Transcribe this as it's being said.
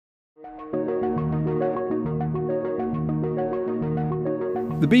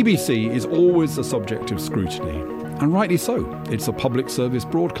The BBC is always the subject of scrutiny, and rightly so. It's a public service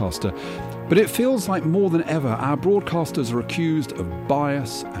broadcaster. But it feels like more than ever our broadcasters are accused of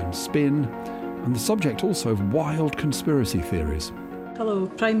bias and spin, and the subject also of wild conspiracy theories. Hello,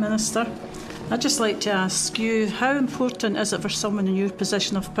 Prime Minister. I'd just like to ask you, how important is it for someone in your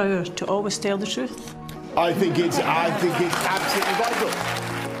position of power to always tell the truth? I think it's absolutely vital.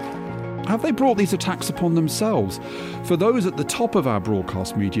 Have they brought these attacks upon themselves? For those at the top of our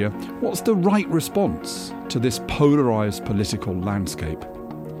broadcast media, what's the right response to this polarised political landscape?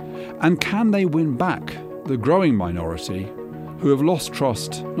 And can they win back the growing minority who have lost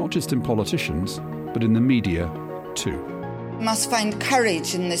trust not just in politicians, but in the media too? We must find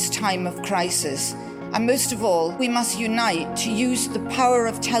courage in this time of crisis. And most of all, we must unite to use the power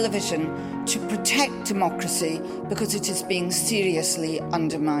of television to protect democracy because it is being seriously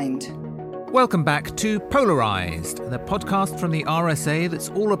undermined. Welcome back to Polarised, the podcast from the RSA that's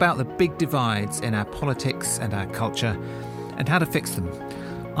all about the big divides in our politics and our culture and how to fix them.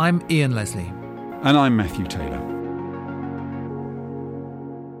 I'm Ian Leslie. And I'm Matthew Taylor.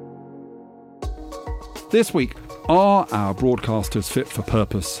 This week, are our broadcasters fit for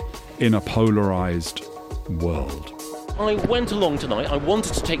purpose in a polarised world? I went along tonight. I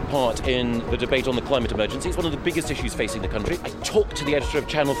wanted to take part in the debate on the climate emergency. It's one of the biggest issues facing the country. I talked to the editor of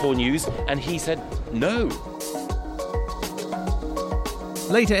Channel 4 News, and he said no.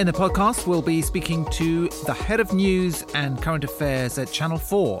 Later in the podcast, we'll be speaking to the head of news and current affairs at Channel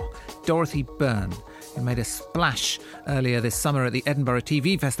 4, Dorothy Byrne, who made a splash earlier this summer at the Edinburgh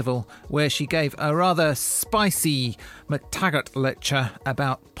TV Festival, where she gave a rather spicy McTaggart lecture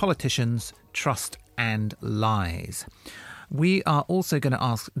about politicians, trust and lies. We are also going to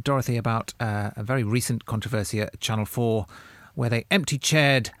ask Dorothy about a very recent controversy at Channel 4 where they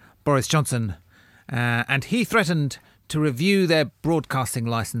empty-chaired Boris Johnson and he threatened to review their broadcasting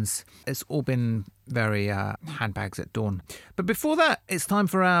licence. It's all been very handbags at dawn. But before that, it's time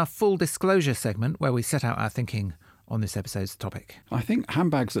for our full disclosure segment where we set out our thinking on this episode's topic. I think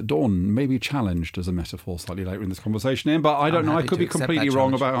handbags at dawn may be challenged as a metaphor slightly later in this conversation, Ian, but I don't know. I could be completely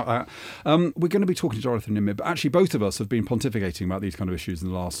wrong about that. We're going to be talking to Dorothy in a minute, but actually both of us have been pontificating about these kind of issues in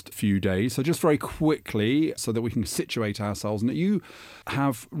the last few days. So just very quickly, so that we can situate ourselves, and that you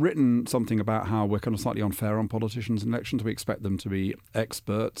have written something about how we're kind of slightly unfair on politicians in elections. We expect them to be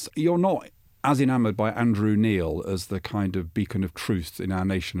experts. You're not as enamoured by Andrew Neil as the kind of beacon of truth in our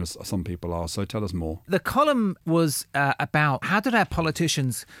nation as some people are. So tell us more. The column was about how did our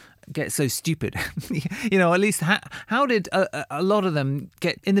politicians get so stupid? You know, at least how did a lot of them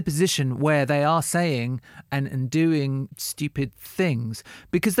get in the position where they are saying and doing stupid things?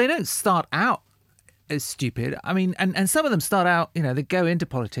 Because they don't start out as stupid. I mean, and some of them start out, you know, they go into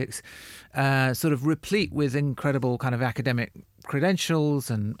politics sort of replete with incredible kind of academic credentials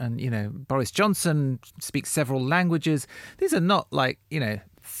and you know, Boris Johnson speaks several languages. These are not like, you know,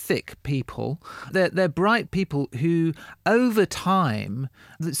 thick people. They're bright people who over time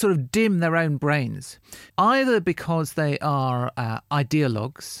sort of dim their own brains, either because they are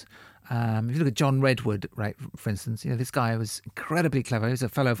ideologues. If you look at John Redwood, right, for instance, you know, this guy was incredibly clever. He was a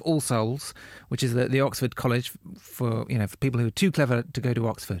fellow of All Souls, which is the Oxford College for, you know, for people who are too clever to go to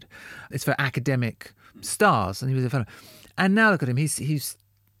Oxford. It's for academic stars, and he was a fellow. And now look at him. He's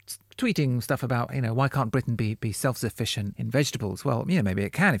tweeting stuff about, you know, why can't Britain be self-sufficient in vegetables? Well, you know, maybe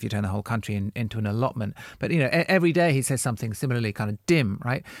it can if you turn the whole country into an allotment. But, you know, every day he says something similarly kind of dim,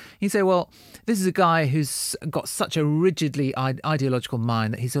 right? You say, well, this is a guy who's got such a rigidly ideological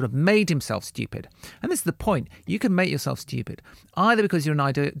mind that he's sort of made himself stupid. And this is the point. You can make yourself stupid, either because you're an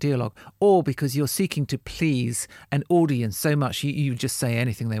ideologue or because you're seeking to please an audience so much you just say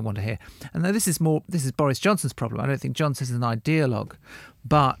anything they want to hear. And this is Boris Johnson's problem. I don't think Johnson's an ideologue,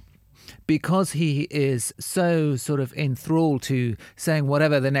 but because he is so sort of enthralled to saying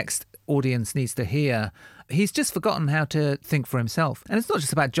whatever the next audience needs to hear, he's just forgotten how to think for himself. And it's not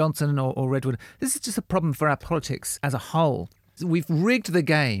just about Johnson or Redwood. This is just a problem for our politics as a whole. We've rigged the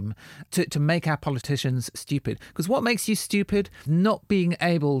game to make our politicians stupid. Because what makes you stupid? Not being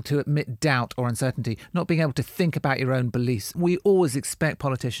able to admit doubt or uncertainty, not being able to think about your own beliefs. We always expect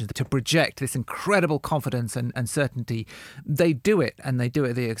politicians to project this incredible confidence and certainty. They do it, and they do it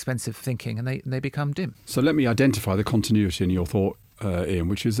at the expense of thinking, and they become dim. So let me identify the continuity in your thought, Ian,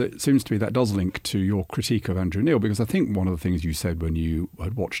 which is it seems to me that does link to your critique of Andrew Neil, because I think one of the things you said when you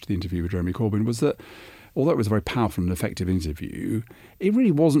had watched the interview with Jeremy Corbyn was that although it was a very powerful and effective interview, it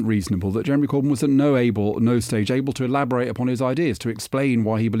really wasn't reasonable that Jeremy Corbyn was at no stage able to elaborate upon his ideas, to explain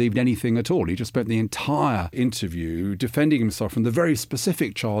why he believed anything at all. He just spent the entire interview defending himself from the very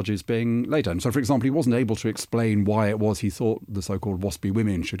specific charges being laid on. So, for example, he wasn't able to explain why it was he thought the so-called waspy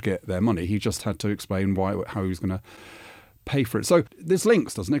women should get their money. He just had to explain how he was going to pay for it. So this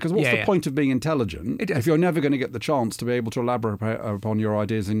links, doesn't it? Because what's the point of being intelligent if you're never going to get the chance to be able to elaborate upon your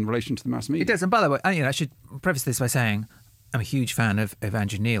ideas in relation to the mass media? It does. And by the way, I should preface this by saying I'm a huge fan of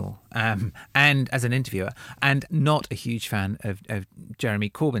Andrew Neil and as an interviewer, and not a huge fan of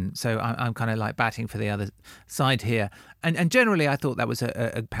Jeremy Corbyn. So I'm kind of like batting for the other side here. And generally, I thought that was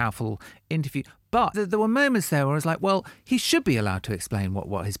a powerful interview. But there were moments there where I was like, well, he should be allowed to explain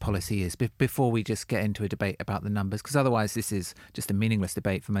what his policy is before we just get into a debate about the numbers, because otherwise this is just a meaningless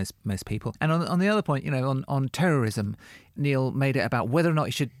debate for most people. And on the other point, on terrorism, Neil made it about whether or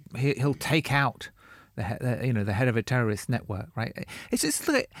not he'll take out the head of a terrorist network, right? It's just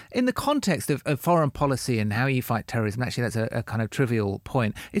like, in the context of foreign policy and how you fight terrorism, actually that's a kind of trivial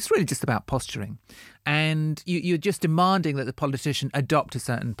point. It's really just about posturing. And you're just demanding that the politician adopt a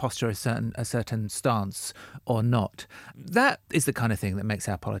certain posture, a certain stance or not. That is the kind of thing that makes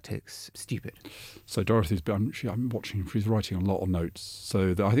our politics stupid. So I'm watching, she's writing a lot of notes.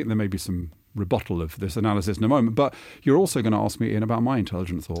 So I think there may be some rebuttal of this analysis in a moment, but you're also going to ask me, Ian, about my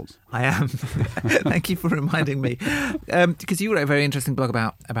intelligent thoughts. I am. Thank you for reminding me, because you wrote a very interesting blog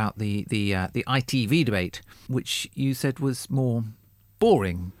about the ITV debate, which you said was more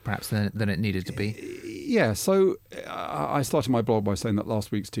boring, perhaps, than it needed to be. Yeah, so I started my blog by saying that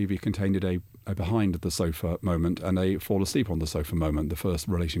last week's TV contained a behind the sofa moment and a fall asleep on the sofa moment, the first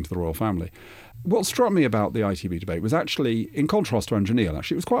relating to the royal family. What struck me about the ITV debate was actually, in contrast to Andrew Neil,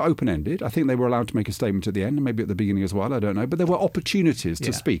 actually, it was quite open-ended. I think they were allowed to make a statement at the end, and maybe at the beginning as well, I don't know. But there were opportunities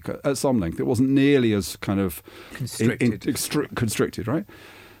to speak at some length. It wasn't nearly as kind of constricted, right?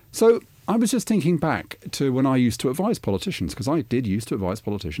 So I was just thinking back to when I used to advise politicians, because I did used to advise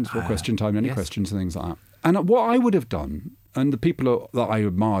politicians for question time, any questions and things like that. And what I would have done, and the people that I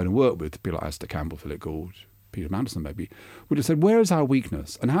admired and worked with, people like Alistair Campbell, Philip Gould, Peter Mandelson maybe, would have said, where is our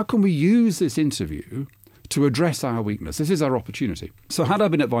weakness? And how can we use this interview to address our weakness? This is our opportunity. So had I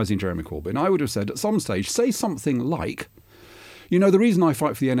been advising Jeremy Corbyn, I would have said at some stage, say something like, the reason I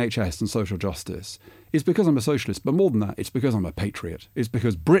fight for the NHS and social justice is because I'm a socialist, but more than that, it's because I'm a patriot. It's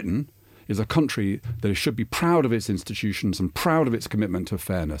because Britain is a country that should be proud of its institutions and proud of its commitment to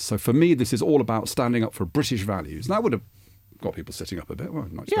fairness. So for me, this is all about standing up for British values. And that would have got people sitting up a bit. Well,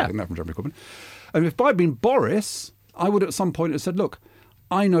 I'm not expecting that from Jeremy Corbyn. And if I'd been Boris, I would at some point have said, look,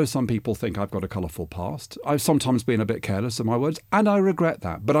 I know some people think I've got a colourful past. I've sometimes been a bit careless of my words, and I regret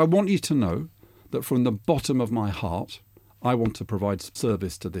that. But I want you to know that from the bottom of my heart, I want to provide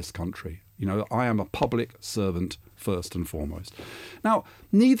service to this country. I am a public servant first and foremost. Now,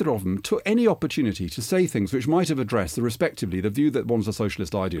 neither of them took any opportunity to say things which might have addressed, respectively, the view that one's a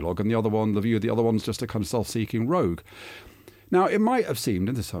socialist ideologue and the view the other one's just a kind of self-seeking rogue. Now, it might have seemed,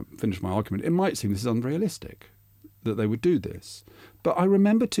 and this finished my argument, it might seem this is unrealistic that they would do this. But I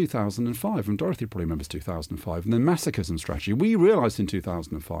remember 2005, and Dorothy probably remembers 2005, and the masochism strategy. We realised in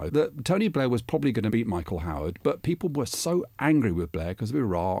 2005 that Tony Blair was probably going to beat Michael Howard, but people were so angry with Blair because of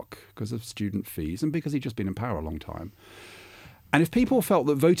Iraq, because of student fees, and because he'd just been in power a long time. And if people felt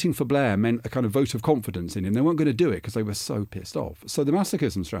that voting for Blair meant a kind of vote of confidence in him, they weren't going to do it because they were so pissed off. So the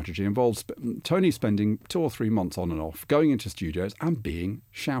masochism strategy involves Tony spending 2 or 3 months on and off, going into studios and being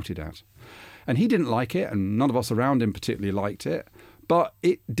shouted at. And he didn't like it, and none of us around him particularly liked it. But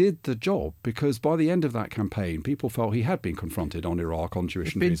it did the job, because by the end of that campaign, people felt he had been confronted on Iraq, on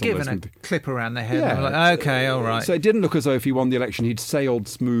tuition fees. He'd been given a clip around the head. Yeah. And like, okay, all right. So it didn't look as though if he won the election, he'd sailed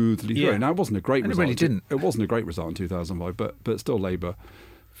smoothly through. Now, it wasn't a great result. It really didn't. It wasn't a great result in 2005, but still Labour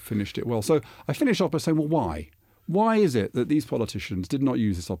finished it well. So I finished off by saying, well, why? Why is it that these politicians did not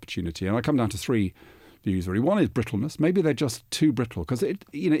use this opportunity? And I come down to 3 views really. One is brittleness. Maybe they're just too brittle, because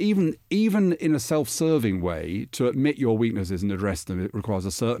even in a self-serving way, to admit your weaknesses and address them, it requires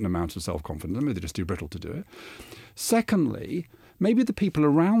a certain amount of self-confidence. Maybe they're just too brittle to do it. Secondly, maybe the people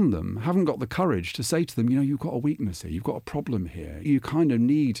around them haven't got the courage to say to them, you've got a weakness here, you've got a problem here, you kind of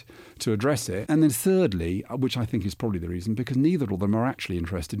need to address it. And then thirdly, which I think is probably the reason, because neither of them are actually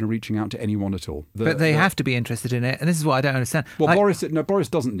interested in reaching out to anyone at all. But they have to be interested in it, and this is what I don't understand. Well, Boris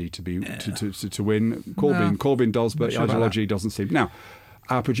doesn't need to be to win. Corbyn does, but ideology doesn't seem. Now,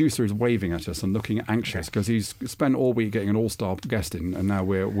 our producer is waving at us and looking anxious because he's spent all week getting an all-star guest in, and now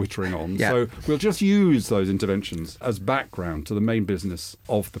we're wittering on. Yeah. So we'll just use those interventions as background to the main business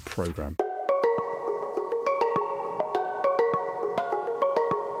of the programme.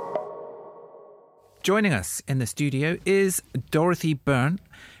 Joining us in the studio is Dorothy Byrne,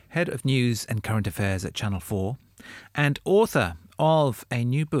 Head of News and Current Affairs at Channel 4, and author of a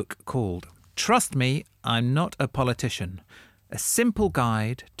new book called Trust Me, I'm Not a Politician, a simple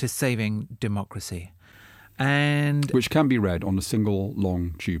guide to saving democracy. And which can be read on a single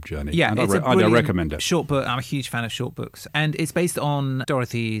long tube journey. Yeah, and it's I recommend it. Short book. I'm a huge fan of short books. And it's based on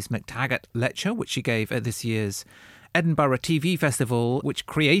Dorothy's McTaggart lecture, which she gave at this year's Edinburgh TV Festival, which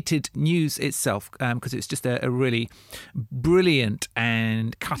created news itself, because it's just a really brilliant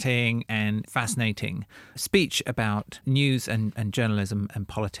and cutting and fascinating speech about news and journalism and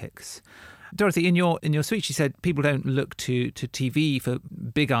politics. Dorothy, in your speech, you said people don't look to TV for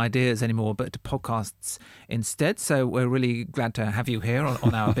big ideas anymore, but to podcasts instead. So we're really glad to have you here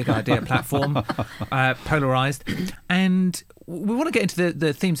on our Big Idea platform, Polarised. And we want to get into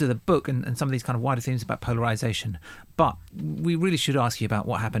the themes of the book and some of these kind of wider themes about polarisation. But we really should ask you about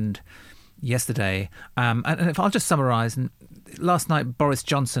what happened yesterday. And if I'll just summarise, last night Boris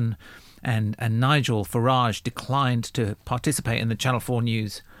Johnson and Nigel Farage declined to participate in the Channel 4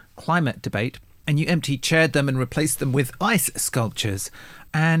 News climate debate, and you empty-chaired them and replaced them with ice sculptures.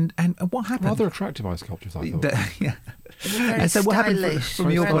 And what happened? Rather attractive ice sculptures, I thought. Yeah. And so what happened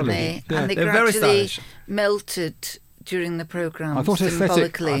from your point of view? And they gradually melted during the programme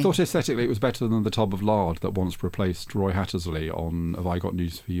symbolically. I thought aesthetically it was better than the tub of lard that once replaced Roy Hattersley on Have I Got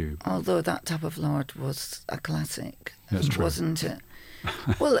News for You. Although that tub of lard was a classic, true. Wasn't it?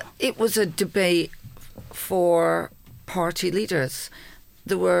 Well, it was a debate for party leaders.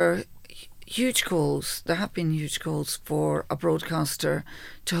 There were huge calls, there have been huge calls for a broadcaster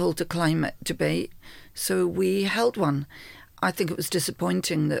to hold a climate debate. So we held one. I think it was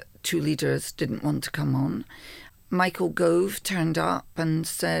disappointing that two leaders didn't want to come on. Michael Gove turned up and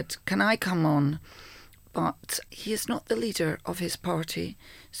said, "Can I come on?" But he is not the leader of his party.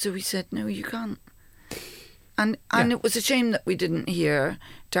 So we said, "No, you can't." And it was a shame that we didn't hear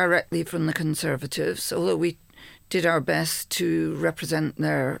directly from the Conservatives, although we did our best to represent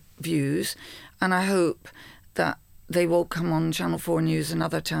their views, and I hope that they will come on Channel 4 News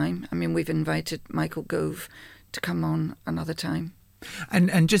another time. I mean, we've invited Michael Gove to come on another time.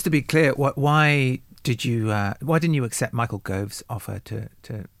 And just to be clear, why didn't you accept Michael Gove's offer to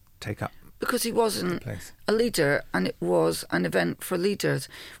take up? Because he wasn't a leader, and it was an event for leaders.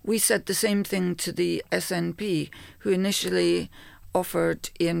 We said the same thing to the SNP, who initially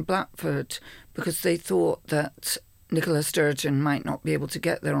offered Ian Blackford because they thought that Nicola Sturgeon might not be able to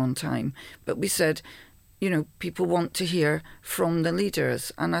get there on time. But we said, people want to hear from the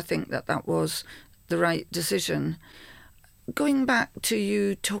leaders, and I think that was the right decision. Going back to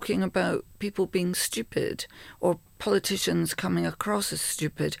you talking about people being stupid or politicians coming across as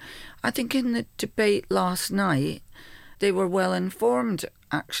stupid, I think in the debate last night, they were well informed,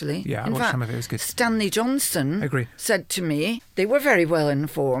 actually. Yeah, in fact, some of it was good. Stanley Johnson said to me, they were very well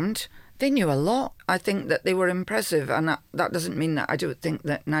informed. They knew a lot. I think that they were impressive, and that doesn't mean that I don't think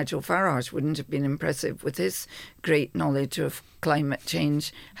that Nigel Farage wouldn't have been impressive with his great knowledge of climate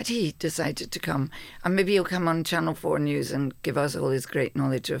change had he decided to come. And maybe he'll come on Channel 4 News and give us all his great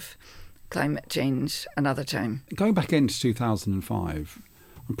knowledge of climate change another time. Going back into 2005,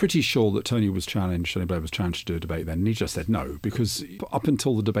 I'm pretty sure that Tony Blair was challenged to do a debate then, and he just said no, because up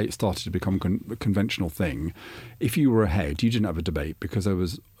until the debate started to become a conventional thing, if you were ahead, you didn't have a debate because there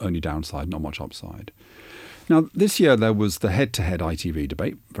was only downside, not much upside. Now, this year there was the head-to-head ITV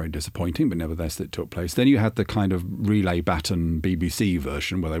debate, very disappointing, but nevertheless it took place. Then you had the kind of relay baton BBC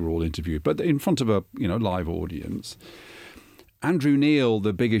version where they were all interviewed, but in front of a live audience. Andrew Neil,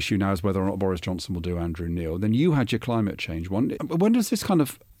 the big issue now is whether or not Boris Johnson will do Andrew Neil. Then you had your climate change one. When does this kind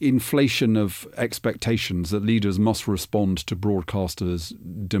of inflation of expectations that leaders must respond to broadcasters'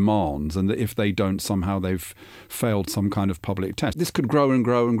 demands, and that if they don't, somehow they've failed some kind of public test? This could grow and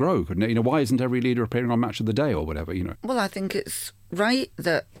grow and grow, couldn't it? Why isn't every leader appearing on Match of the Day or whatever, Well, I think it's right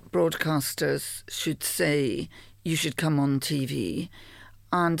that broadcasters should say you should come on TV.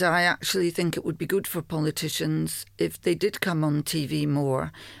 And I actually think it would be good for politicians if they did come on TV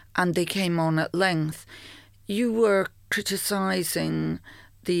more and they came on at length. You were criticising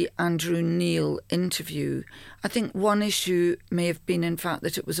the Andrew Neil interview. I think one issue may have been, in fact,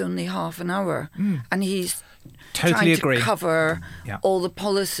 that it was only half an hour. And he's trying to cover all the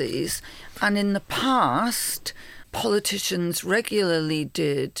policies. And in the past, politicians regularly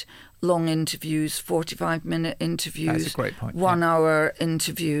did long interviews, 45-minute interviews, that's a great point. 1 hour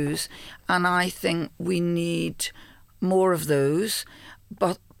interviews, and I think we need more of those,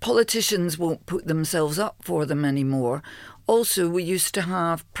 but politicians won't put themselves up for them anymore. Also, we used to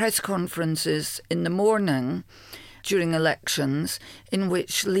have press conferences in the morning during elections in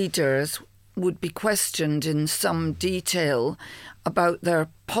which leaders would be questioned in some detail about their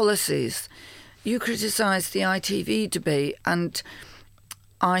policies. You criticised the ITV debate, and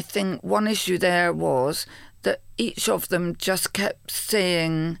I think one issue there was that each of them just kept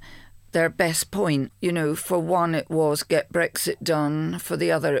saying their best point. You know, for one it was get Brexit done, for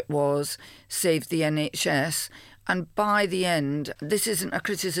the other it was save the NHS. And by the end, this isn't a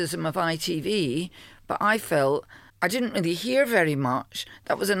criticism of ITV, but I felt I didn't really hear very much.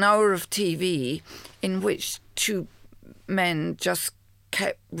 That was an hour of TV in which two men just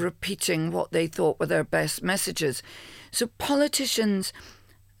kept repeating what they thought were their best messages. So politicians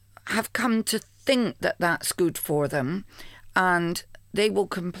have come to think that that's good for them, and they will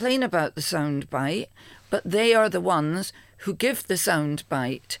complain about the soundbite, but they are the ones who give the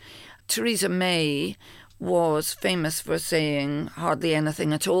soundbite. Theresa May was famous for saying hardly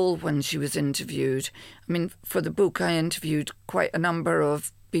anything at all when she was interviewed. I mean, for the book, I interviewed quite a number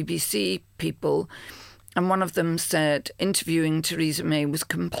of BBC people, and one of them said interviewing Theresa May was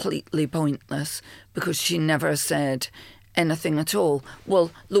completely pointless because she never said anything at all.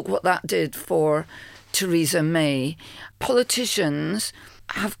 Well, look what that did for Theresa May. Politicians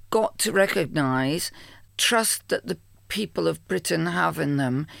have got to recognise trust that the people of Britain have in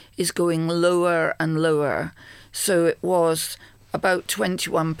them is going lower and lower. So it was about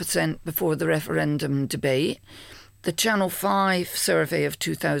 21% before the referendum debate. The Channel 5 survey of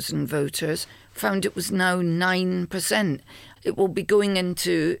 2,000 voters found it was now 9%. It will be going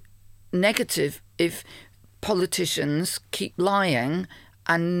into negative if politicians keep lying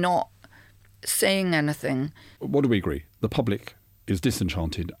and not saying anything. What do we agree? The public is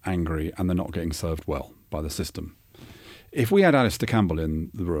disenchanted, angry, and they're not getting served well by the system. If we had Alistair Campbell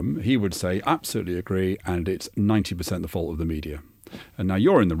in the room, he would say, absolutely agree, and it's 90% the fault of the media. And now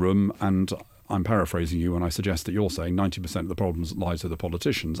you're in the room, and I'm paraphrasing you when I suggest that you're saying 90% of the problems lies with the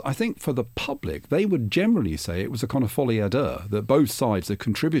politicians. I think for the public, they would generally say it was a kind of folie à deux, that both sides have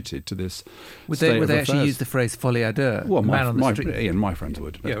contributed to this Would state they of affairs. actually use the phrase folie à deux? Well, Ian, my friends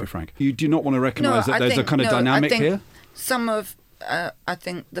would, let's be frank. You do not want to recognise that there's think, a kind of dynamic here? Some of, I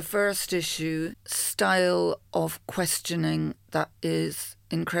think the first issue, style of questioning that is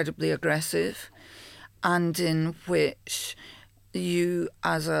incredibly aggressive and in which you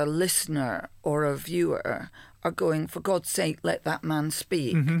as a listener or a viewer are going, for God's sake, let that man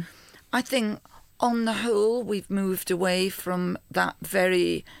speak. Mm-hmm. I think on the whole we've moved away from that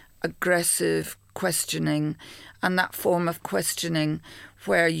very aggressive questioning and that form of questioning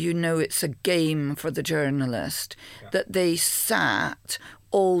where you know it's a game for the journalist, that they sat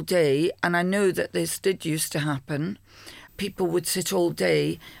all day, and I know that this did used to happen. People would sit all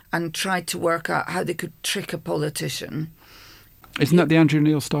day and try to work out how they could trick a politician. Isn't that the Andrew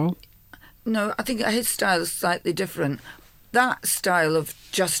Neil style? No, I think his style is slightly different. That style of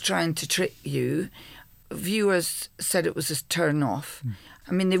just trying to trick you, viewers said it was a turn off.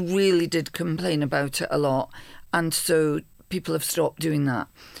 I mean, they really did complain about it a lot, and so people have stopped doing that.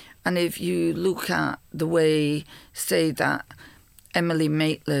 And if you look at the way, say, that Emily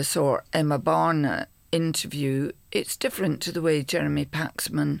Maitlis or Emma Barnett interview, it's different to the way Jeremy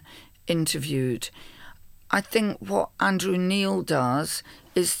Paxman interviewed. I think what Andrew Neil does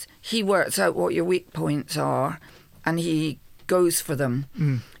is he works out what your weak points are and he goes for them.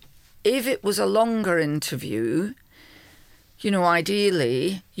 If it was a longer interview, you know,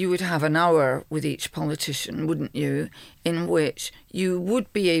 ideally you would have an hour with each politician, wouldn't you, in which you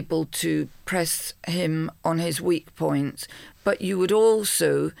would be able to press him on his weak points, but you would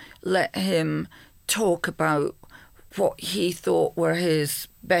also let him talk about what he thought were his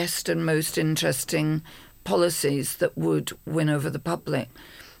best and most interesting policies that would win over the public.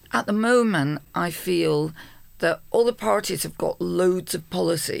 At the moment, I feel that all the parties have got loads of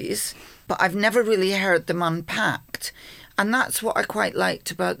policies, but I've never really heard them unpacked. And that's what I quite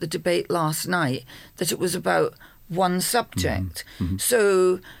liked about the debate last night, that it was about one subject. Mm-hmm.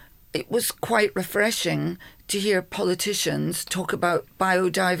 So it was quite refreshing to hear politicians talk about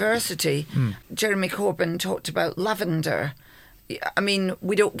biodiversity. Jeremy Corbyn talked about lavender. I mean,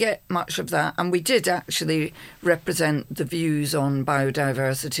 we don't get much of that, and we did actually represent the views on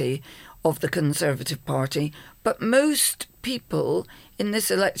biodiversity of the Conservative Party, but most people in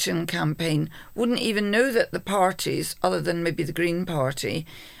this election campaign wouldn't even know that the parties, other than maybe the Green Party,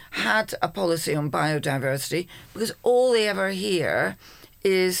 had a policy on biodiversity, because all they ever hear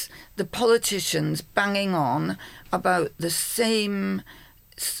is the politicians banging on about the same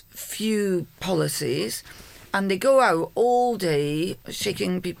few policies. And they go out all day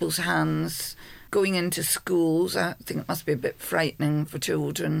shaking people's hands, going into schools. I think it must be a bit frightening for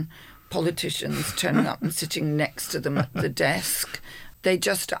children, politicians turning up and sitting next to them at the desk. They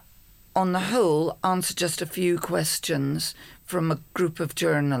just on the whole, answer just a few questions from a group of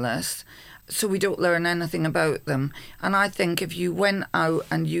journalists, so we don't learn anything about them. And I think if you went out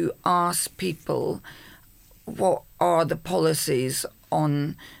and you asked people what are the policies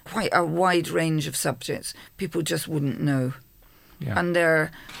on quite a wide range of subjects, people just wouldn't know. Yeah. And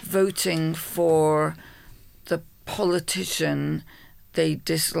they're voting for the politician they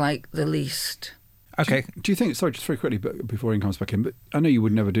dislike the least. Okay. Do you think, sorry, just very quickly, but before Ian comes back in, but I know you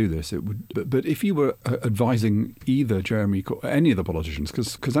would never do this, but if you were advising either Jeremy or any of the politicians,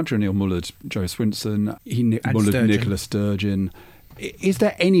 because Andrew Neil mullered Jo Swinson, mullered Nicola Sturgeon, is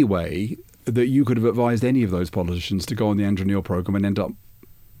there any way that you could have advised any of those politicians to go on the Andrew Neil programme and end up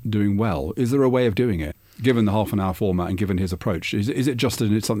doing well? Is there a way of doing it, given the half-an-hour format and given his approach? Is it just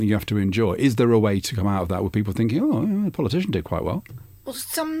something you have to enjoy? Is there a way to come out of that with people thinking, oh, the politician did quite well? Well,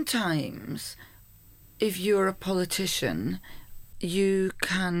 sometimes, if you're a politician, you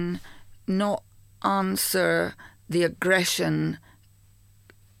can not answer the aggression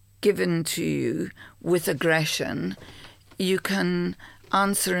given to you with aggression. You can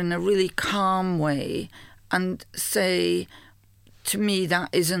answer in a really calm way and say, to me, that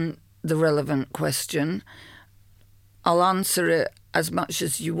isn't the relevant question. I'll answer it as much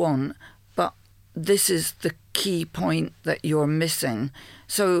as you want, but this is the key point that you're missing.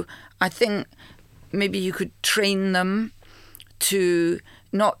 So I think maybe you could train them to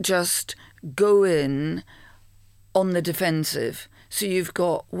not just go in on the defensive. So you've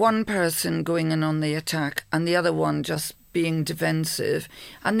got one person going in on the attack and the other one just being defensive,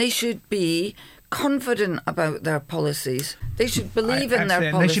 and they should be confident about their policies. They should believe in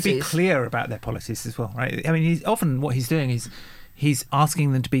their policies. They should be clear about their policies as well, right? I mean, often what he's doing is he's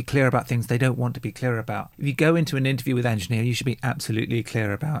asking them to be clear about things they don't want to be clear about. If you go into an interview with Andrew Neil, you should be absolutely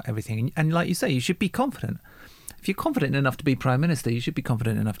clear about everything. And like you say, you should be confident. If you're confident enough to be Prime Minister, you should be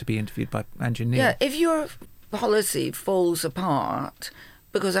confident enough to be interviewed by Andrew Neil. Yeah, if your policy falls apart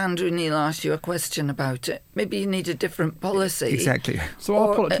because Andrew Neil asked you a question about it, maybe you need a different policy. Exactly.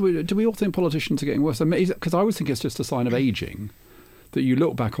 So do we all think politicians are getting worse? Because I always think it's just a sign of ageing, that you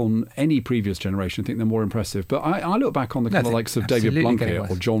look back on any previous generation and think they're more impressive. But I look back on the kind of likes of David Blunkett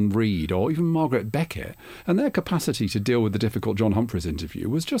or John Reid or even Margaret Beckett, and their capacity to deal with the difficult John Humphrys interview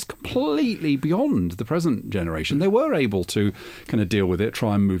was just completely beyond the present generation. They were able to kind of deal with it,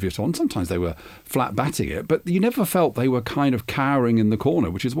 try and move it on. Sometimes they were flat batting it, but you never felt they were kind of cowering in the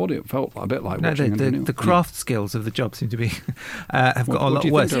corner, which is what it felt a bit like watching Andrew Neil. The craft skills of the job seem to be have got a lot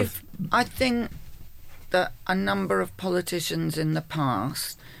worse. I think that a number of politicians in the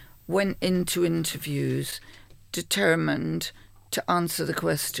past went into interviews determined to answer the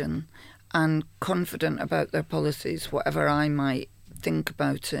question and confident about their policies, whatever I might think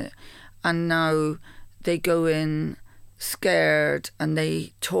about it. And now they go in scared and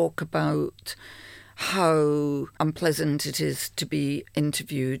they talk about how unpleasant it is to be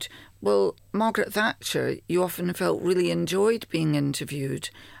interviewed. Well, Margaret Thatcher, you often felt really enjoyed being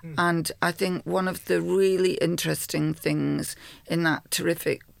interviewed. And I think one of the really interesting things in that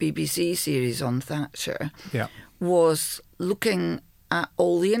terrific BBC series on Thatcher was looking at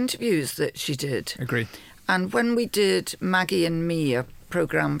all the interviews that she did. Agreed. And when we did Maggie and Me, a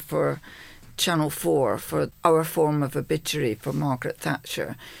programme for Channel 4 for our form of obituary for Margaret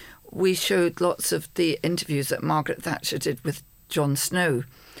Thatcher, we showed lots of the interviews that Margaret Thatcher did with Jon Snow.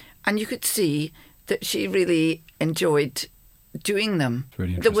 And you could see that she really enjoyed doing them.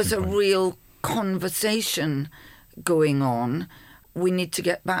 There was a real conversation going on. We need to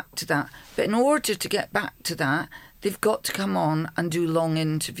get back to that. But in order to get back to that, they've got to come on and do long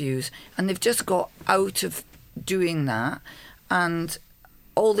interviews. And they've just got out of doing that. And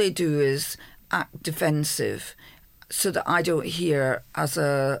all they do is act defensive so that I don't hear as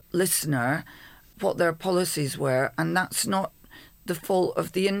a listener what their policies were. And that's not the fault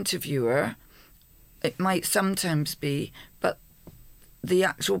of the interviewer. It might sometimes be, but the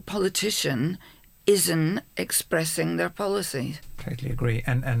actual politician isn't expressing their policies. Totally agree.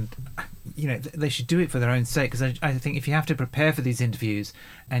 And you know, they should do it for their own sake, because I think if you have to prepare for these interviews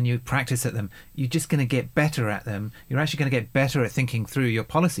and you practice at them, you're just going to get better at them. You're actually going to get better at thinking through your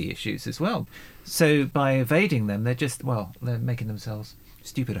policy issues as well. So by evading them, they're making themselves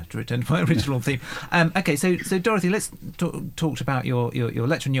stupider, to return to my original theme. Okay, so Dorothy, let's talk about your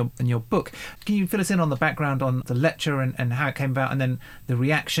lecture and your book. Can you fill us in on the background on the lecture and how it came about, and then the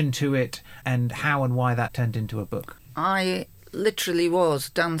reaction to it, and how and why that turned into a book? I literally was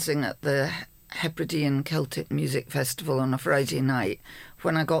dancing at the Hebridean Celtic Music Festival on a Friday night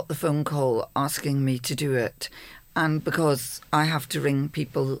when I got the phone call asking me to do it. And because I have to ring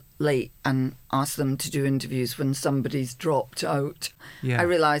people late and ask them to do interviews when somebody's dropped out, I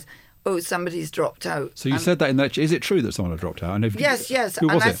realised, oh, somebody's dropped out. So you said that in that. Is it true that someone had dropped out? Yes. Who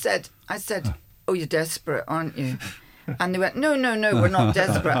was it? I said, oh, you're desperate, aren't you? And they went, no, we're not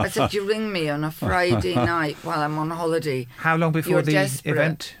desperate. I said, you ring me on a Friday night while I'm on holiday. How long before the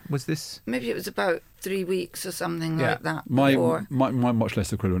event was this? Maybe it was about 3 weeks or something like that. My much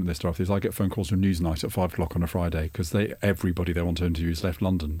less equivalent of this stuff is I get phone calls from Newsnight at 5 o'clock on a Friday because everybody they want to interview has left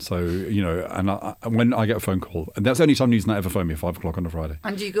London. So, and when I get a phone call, and that's the only time Newsnight ever phoned me at 5 o'clock on a Friday.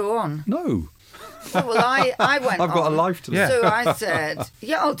 And do you go on? No. Oh, well, I went I've got a life to live. So I said,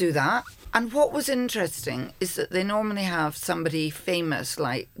 yeah, I'll do that. And what was interesting is that they normally have somebody famous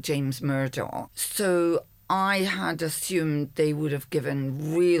like James Murdoch. So I had assumed they would have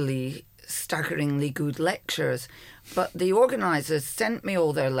given really staggeringly good lectures. But the organisers sent me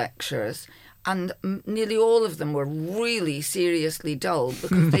all their lectures, and nearly all of them were really seriously dull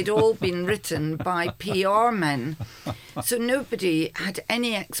because they'd all been written by PR men. So nobody had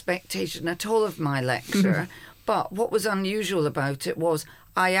any expectation at all of my lecture. But what was unusual about it was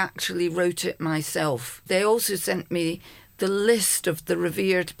I actually wrote it myself. They also sent me the list of the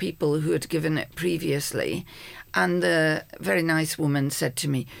revered people who had given it previously. And the very nice woman said to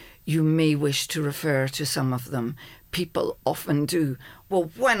me, you may wish to refer to some of them. People often do.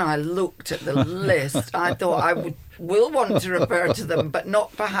 Well, when I looked at the list, I thought I will want to refer to them, but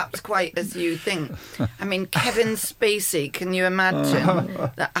not perhaps quite as you think. I mean, Kevin Spacey, can you imagine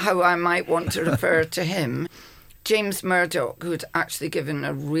how I might want to refer to him? James Murdoch, who had actually given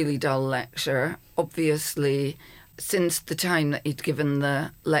a really dull lecture, obviously, since the time that he'd given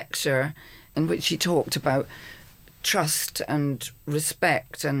the lecture in which he talked about trust and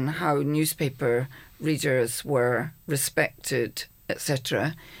respect and how newspaper readers were respected,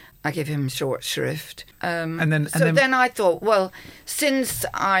 etc., I gave him short shrift. Then I thought, well, since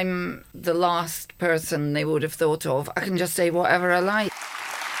I'm the last person they would have thought of, I can just say whatever I like.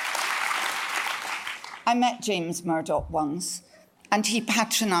 I met James Murdoch once, and he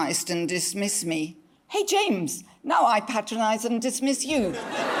patronised and dismissed me. Hey, James, now I patronise and dismiss you.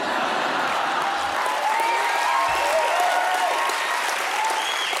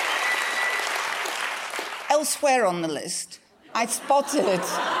 Elsewhere on the list, I spotted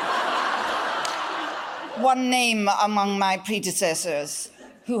one name among my predecessors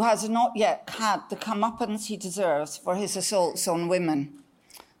who has not yet had the comeuppance he deserves for his assaults on women.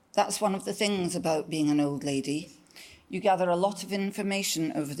 That's one of the things about being an old lady. You gather a lot of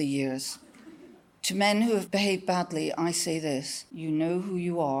information over the years. To men who have behaved badly, I say this: you know who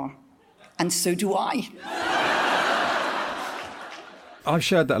you are, and so do I. I've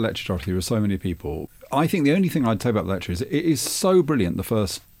shared that lecture, Dorothy, with so many people. I think the only thing I'd say about the lecture is it is so brilliant, the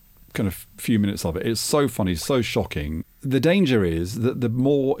first kind of few minutes of it. It's so funny, so shocking. The danger is that the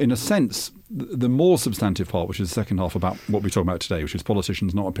more, in a sense, the more substantive part, which is the second half about what we're talking about today, which is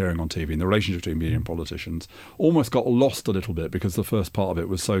politicians not appearing on TV and the relationship between media and politicians, almost got lost a little bit because the first part of it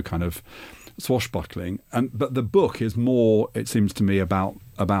was so kind of swashbuckling. But the book is more, it seems to me, about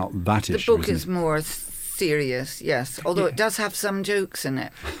that issue. The book is more serious, yes, although it does have some jokes in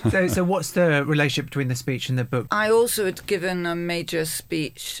it. So what's the relationship between the speech and the book? I also had given a major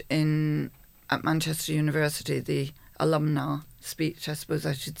speech at Manchester University, the alumni speech, I suppose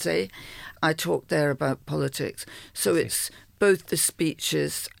I should say. I talked there about politics. So it's both the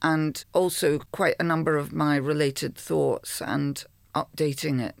speeches and also quite a number of my related thoughts and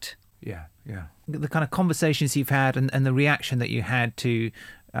updating it. Yeah. The kind of conversations you've had and the reaction that you had to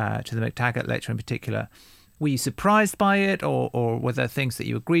the McTaggart lecture in particular, were you surprised by it, or were there things that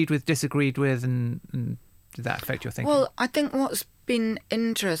you agreed with, disagreed with, and did that affect your thinking? Well, I think what's been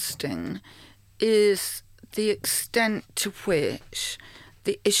interesting is the extent to which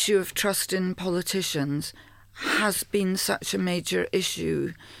the issue of trust in politicians has been such a major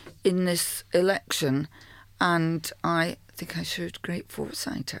issue in this election, and I think I showed great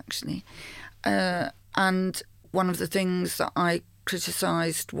foresight, actually. And one of the things that I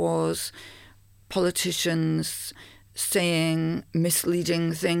criticised was politicians saying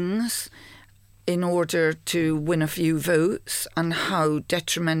misleading things in order to win a few votes, and how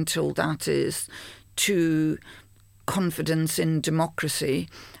detrimental that is to confidence in democracy.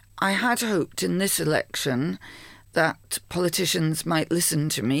 I had hoped in this election that politicians might listen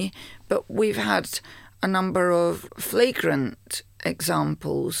to me, but we've had a number of flagrant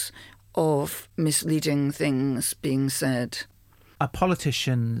examples of misleading things being said. Are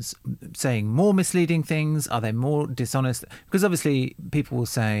politicians saying more misleading things? Are they more dishonest? Because obviously people will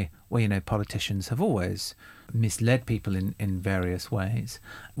say, well, politicians have always misled people in various ways.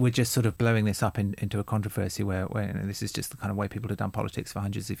 We're just sort of blowing this up into a controversy where this is just the kind of way people have done politics for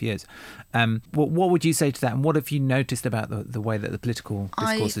hundreds of years. What would you say to that? And what have you noticed about the way that the political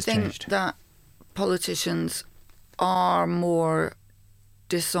discourse has changed? I think that politicians are more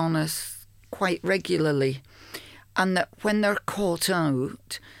dishonest quite regularly, and that when they're caught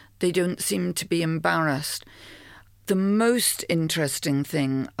out, they don't seem to be embarrassed. The most interesting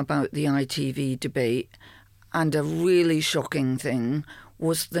thing about the ITV debate, and a really shocking thing,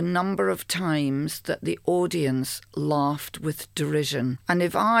 was the number of times that the audience laughed with derision. And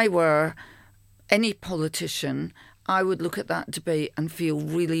if I were any politician, I would look at that debate and feel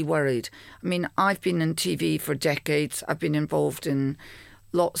really worried. I mean, I've been in TV for decades. I've been involved in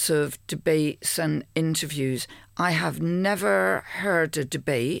lots of debates and interviews. I have never heard a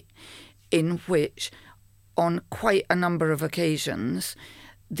debate in which, on quite a number of occasions,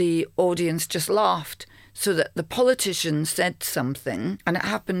 the audience just laughed, so that the politician said something, and it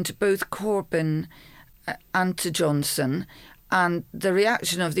happened to both Corbyn and to Johnson, and the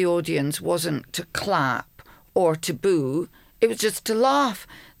reaction of the audience wasn't to clap or to boo, it was just to laugh.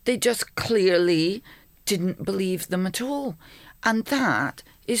 They just clearly didn't believe them at all. And that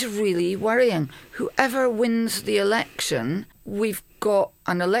is really worrying. Whoever wins the election, we've got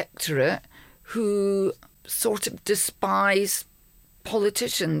an electorate who sort of despise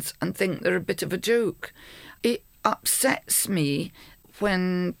politicians and think they're a bit of a joke. It upsets me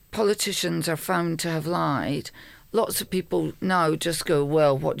when politicians are found to have lied. Lots of people now just go,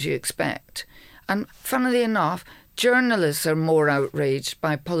 well, what do you expect? And funnily enough, journalists are more outraged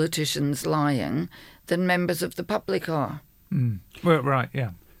by politicians lying than members of the public are. Well, right, yeah.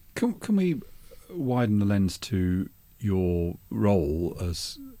 Can we widen the lens to your role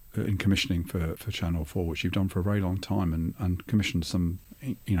as in commissioning for Channel 4, which you've done for a very long time, and commissioned some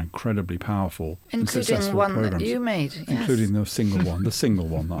incredibly powerful and successful one programs, that you made, yes. Including the single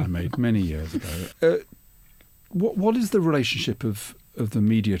one that I made many years ago. What is the relationship of the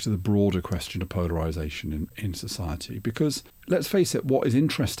media to the broader question of polarisation in society? Because let's face it, what is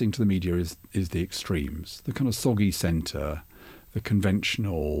interesting to the media is the extremes. The kind of soggy centre, the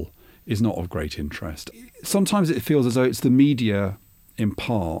conventional, is not of great interest. Sometimes it feels as though it's the media, in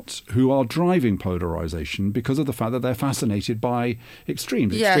part, who are driving polarisation because of the fact that they're fascinated by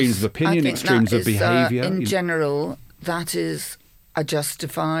extremes. Yes, extremes of opinion, extremes of behaviour. In general, that is a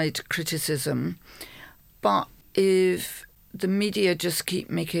justified criticism. But if the media just keep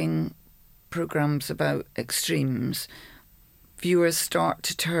making programmes about extremes, viewers start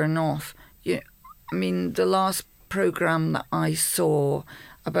to turn off. I mean, the last programme that I saw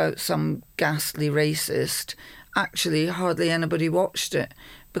about some ghastly racist, actually hardly anybody watched it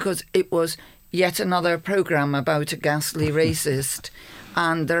because it was yet another programme about a ghastly racist,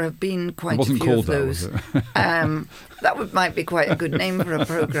 and there have been quite a few of those. That might be quite a good name for a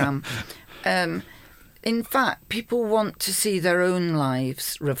programme. In fact, people want to see their own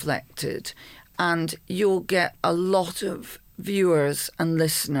lives reflected, and you'll get a lot of viewers and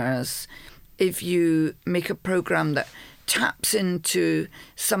listeners if you make a programme that taps into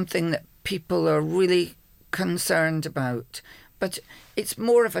something that people are really concerned about. But it's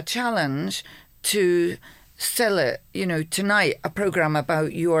more of a challenge to sell it. Tonight, a programme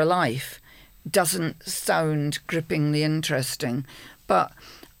about your life doesn't sound grippingly interesting, but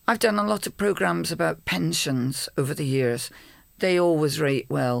I've done a lot of programmes about pensions over the years. They always rate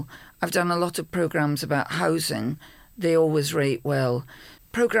well. I've done a lot of programmes about housing. They always rate well.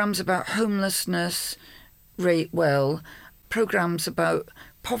 Programmes about homelessness rate well. Programmes about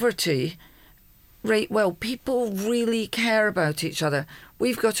poverty rate well. People really care about each other.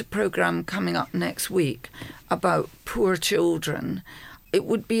 We've got a programme coming up next week about poor children. It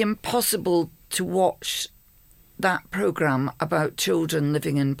would be impossible to watch that programme about children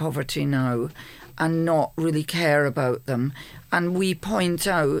living in poverty now and not really care about them. And we point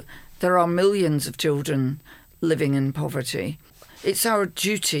out there are millions of children living in poverty. It's our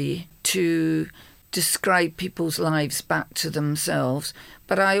duty to describe people's lives back to themselves.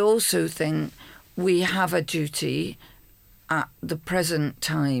 But I also think we have a duty at the present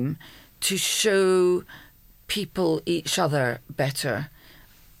time to show people each other better.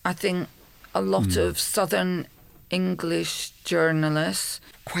 I think a lot of Southern English journalists,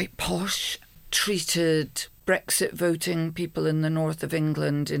 quite posh, treated Brexit voting people in the north of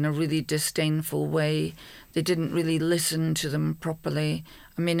England in a really disdainful way. They didn't really listen to them properly.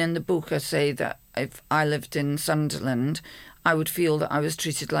 I mean, in the book I say that if I lived in Sunderland, I would feel that I was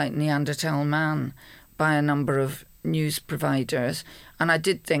treated like Neanderthal man by a number of news providers, and I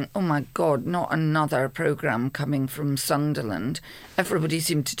did think, oh my God, not another programme coming from Sunderland. Everybody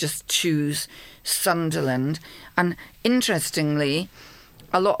seemed to just choose Sunderland. And interestingly,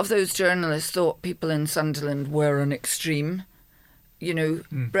 a lot of those journalists thought people in Sunderland were an extreme,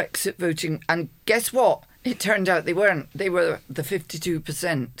 Brexit voting. And guess what? It turned out they weren't. They were the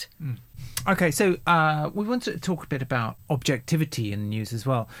 52%. Okay, so we want to talk a bit about objectivity in news as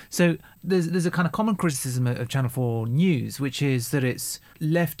well. So there's a kind of common criticism of Channel 4 News, which is that it's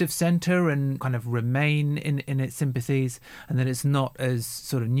left of centre and kind of remain in its sympathies, and that it's not as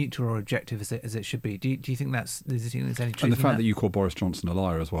sort of neutral or objective as it should be. Do you think there's any truth in that? And the fact that you call Boris Johnson a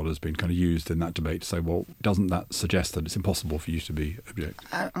liar as well has been kind of used in that debate to say, well, doesn't that suggest that it's impossible for you to be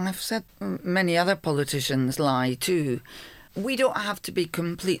objective? I've said many other politicians lie too. We don't have to be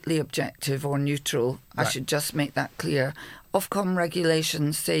completely objective or neutral. Right. I should just make that clear. Ofcom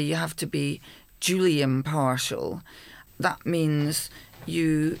regulations say you have to be duly impartial. That means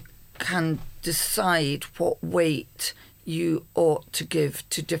you can decide what weight you ought to give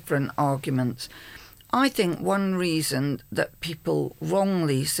to different arguments. I think one reason that people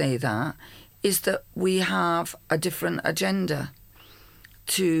wrongly say that is that we have a different agenda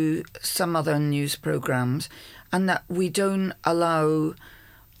to some other news programmes, and that we don't allow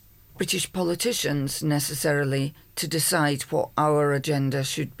British politicians necessarily to decide what our agenda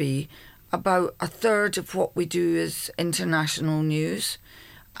should be. About a third of what we do is international news,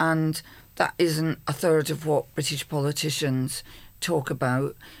 and that isn't a third of what British politicians talk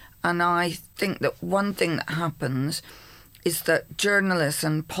about. And I think that one thing that happens is that journalists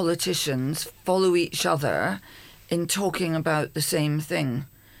and politicians follow each other in talking about the same thing,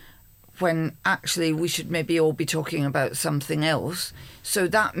 when actually we should maybe all be talking about something else. So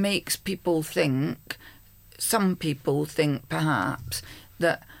that makes people think, some people think perhaps,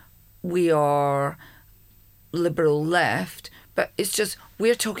 that we are liberal left, but it's just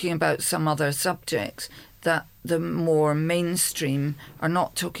we're talking about some other subjects that the more mainstream are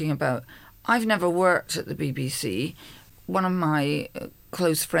not talking about. I've never worked at the BBC. One of my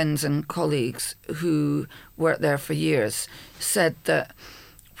close friends and colleagues who worked there for years said that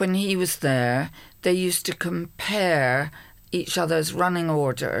when he was there, they used to compare each other's running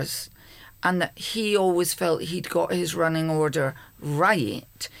orders, and that he always felt he'd got his running order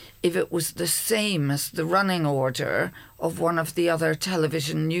right if it was the same as the running order of one of the other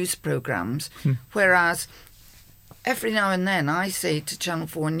television news programmes. Whereas every now and then I say to Channel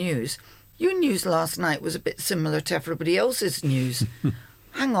 4 News, your news last night was a bit similar to everybody else's news.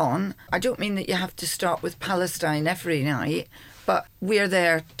 Hang on, I don't mean that you have to start with Palestine every night, but we're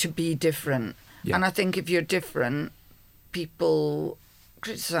there to be different. Yeah. And I think if you're different, people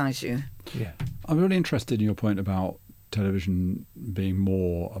criticise you. Yeah. I'm really interested in your point about television being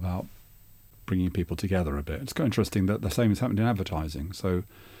more about bringing people together a bit. It's quite interesting that the same has happened in advertising. So,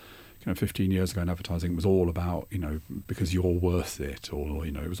 15 years ago in advertising, it was all about, because you're worth it, or,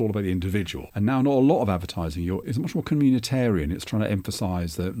 it was all about the individual. And now not a lot of advertising is much more communitarian. It's trying to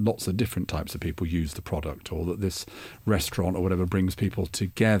emphasise that lots of different types of people use the product, or that this restaurant or whatever brings people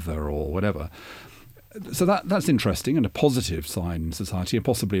together or whatever. So that's interesting and a positive sign in society, and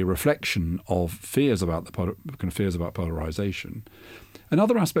possibly a reflection of fears about polarisation.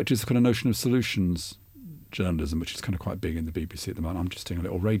 Another aspect is the kind of notion of solutions journalism, which is kind of quite big in the BBC at the moment. I'm just doing a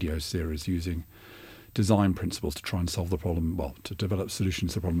little radio series using design principles to try and solve the problem, to develop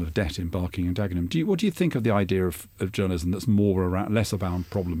solutions to the problem of debt in Barking and Dagenham. What do you think of the idea of journalism that's less about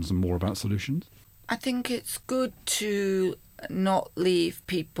problems and more about solutions? I think it's good to not leave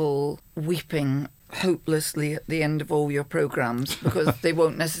people weeping hopelessly at the end of all your programmes, because they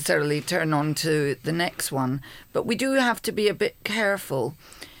won't necessarily turn on to the next one. But we do have to be a bit careful.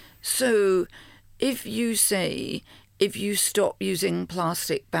 So if you say, if you stop using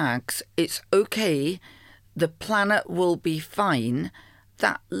plastic bags, it's okay, the planet will be fine,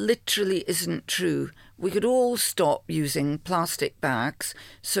 that literally isn't true. We could all stop using plastic bags,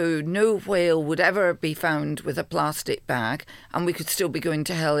 so no whale would ever be found with a plastic bag, and we could still be going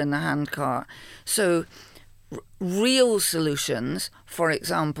to hell in a handcart. So real solutions, for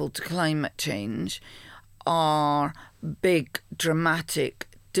example, to climate change, are big, dramatic,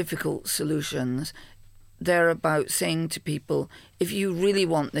 difficult solutions. They're about saying to people, if you really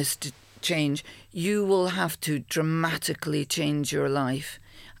want this to change, you will have to dramatically change your life.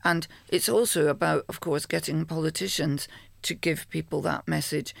 And it's also about, of course, getting politicians to give people that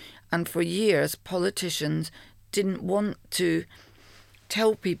message. And for years, politicians didn't want to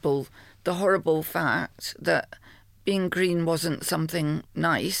tell people the horrible fact that being green wasn't something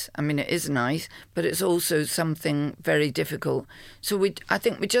nice. I mean, it is nice, but it's also something very difficult. So I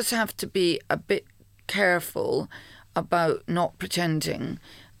think we just have to be a bit careful about not pretending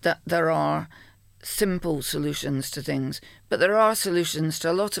that there are simple solutions to things, but there are solutions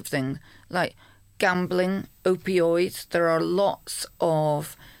to a lot of things, like gambling, opioids. There are lots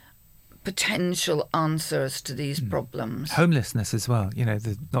of potential answers to these problems. Homelessness as well,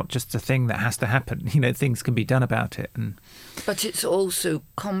 not just a thing that has to happen, things can be done about it. But it's also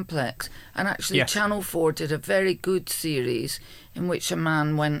complex. And actually, yes. Channel 4 did a very good series in which a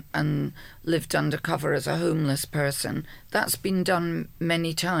man went and lived undercover as a homeless person. That's been done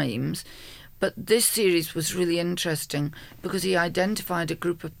many times. But this series was really interesting because he identified a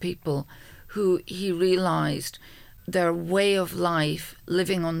group of people who he realised their way of life,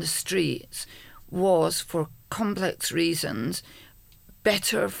 living on the streets, was, for complex reasons,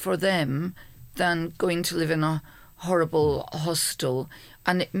 better for them than going to live in a horrible hostel.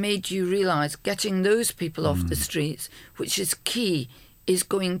 And it made you realise getting those people off the streets, which is key, is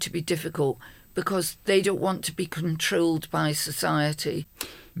going to be difficult because they don't want to be controlled by society.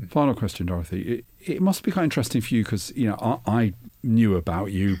 Final question, Dorothy. It must be quite interesting for you because, I knew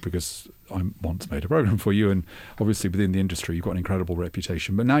about you because I once made a programme for you, and obviously within the industry you've got an incredible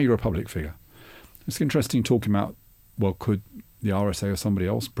reputation, but now you're a public figure. It's interesting talking about, well, could the RSA or somebody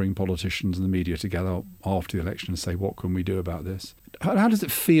else bring politicians and the media together after the election and say, what can we do about this? How does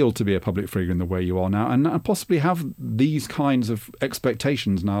it feel to be a public figure in the way you are now and possibly have these kinds of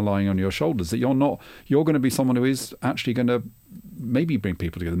expectations now lying on your shoulders, that you're going to be someone who is actually going to maybe bring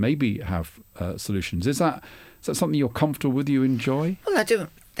people together, maybe have solutions? Is that something you're comfortable with, you enjoy? Well, I don't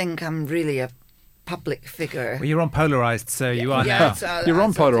think I'm really a public figure. Well, you're on Polarised, so you are now. You're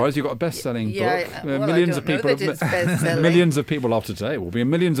on Polarised. You've got a best-selling book. Well, millions of people. Millions of people after today will be.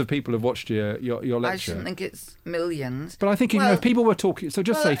 Millions of people have watched your lecture. I shouldn't think it's millions. But I think if people were talking. So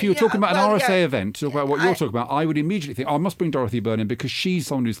just say if you were talking about an RSA event, talk about what you're talking about, I would immediately think, I must bring Dorothy Byrne in because she's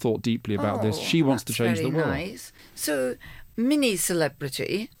someone who's thought deeply about this. She wants to change the world. Nice. So mini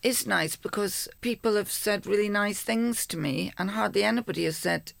celebrity is nice because people have said really nice things to me and hardly anybody has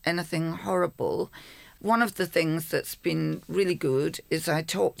said anything horrible. One of the things that's been really good is I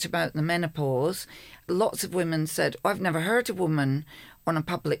talked about the menopause. Lots of women said, I've never heard a woman on a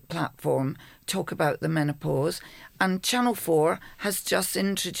public platform talk about the menopause. And Channel 4 has just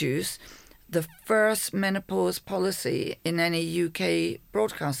introduced the first menopause policy in any UK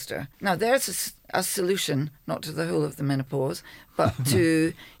broadcaster. Now, there's a solution, not to the whole of the menopause, but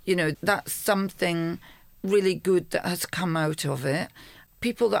to, that's something really good that has come out of it.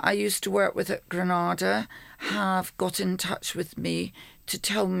 People that I used to work with at Granada have got in touch with me to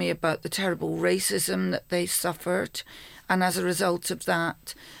tell me about the terrible racism that they suffered. And as a result of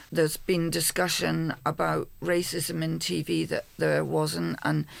that, there's been discussion about racism in TV that there wasn't.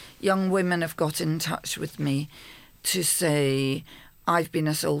 And young women have got in touch with me to say, I've been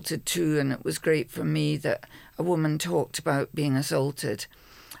assaulted too, and it was great for me that a woman talked about being assaulted.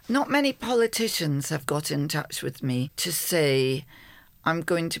 Not many politicians have got in touch with me to say, I'm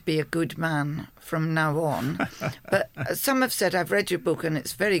going to be a good man from now on. But some have said, I've read your book and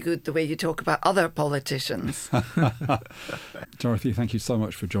it's very good the way you talk about other politicians. Dorothy, thank you so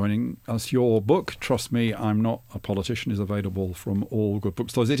much for joining us. Your book, Trust Me, I'm Not a Politician, is available from all good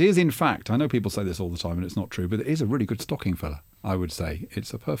bookstores. It is, in fact, I know people say this all the time and it's not true, but it is a really good stocking filler, I would say.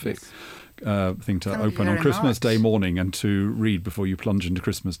 It's a perfect thing to open on Christmas Day morning and to read before you plunge into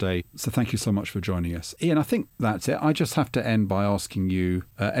Christmas Day. So thank you so much for joining us. Ian, I think that's it. I just have to end by asking you,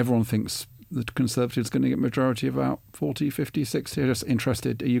 everyone thinks the Conservatives are going to get a majority of about 40, 50, 60. Just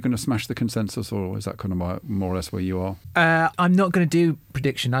interested, are you going to smash the consensus or is that kind of more or less where you are? I'm not going to do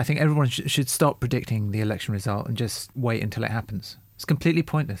prediction. I think everyone should stop predicting the election result and just wait until it happens. It's completely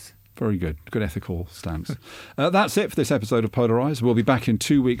pointless. Very good. Good ethical stance. That's it for this episode of Polarised. We'll be back in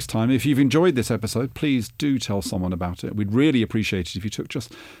 2 weeks' time. If you've enjoyed this episode, please do tell someone about it. We'd really appreciate it if you took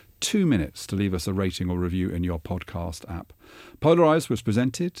just 2 minutes to leave us a rating or review in your podcast app. Polarised was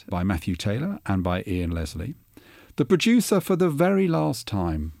presented by Matthew Taylor and by Ian Leslie. The producer for the very last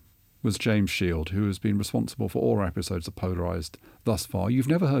time was James Shield, who has been responsible for all our episodes of Polarised thus far. You've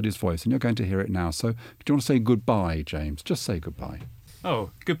never heard his voice and you're going to hear it now. So do you want to say goodbye, James? Just say goodbye.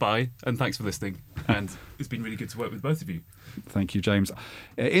 Oh, goodbye, and thanks for listening. And it's been really good to work with both of you. Thank you, James.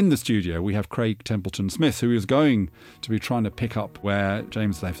 In the studio, we have Craig Templeton-Smith, who is going to be trying to pick up where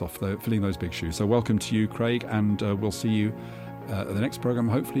James left off, filling those big shoes. So welcome to you, Craig, and we'll see you at the next programme.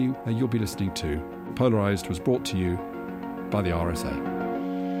 Hopefully you'll be listening too. Polarised was brought to you by the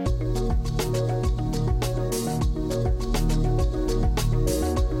RSA.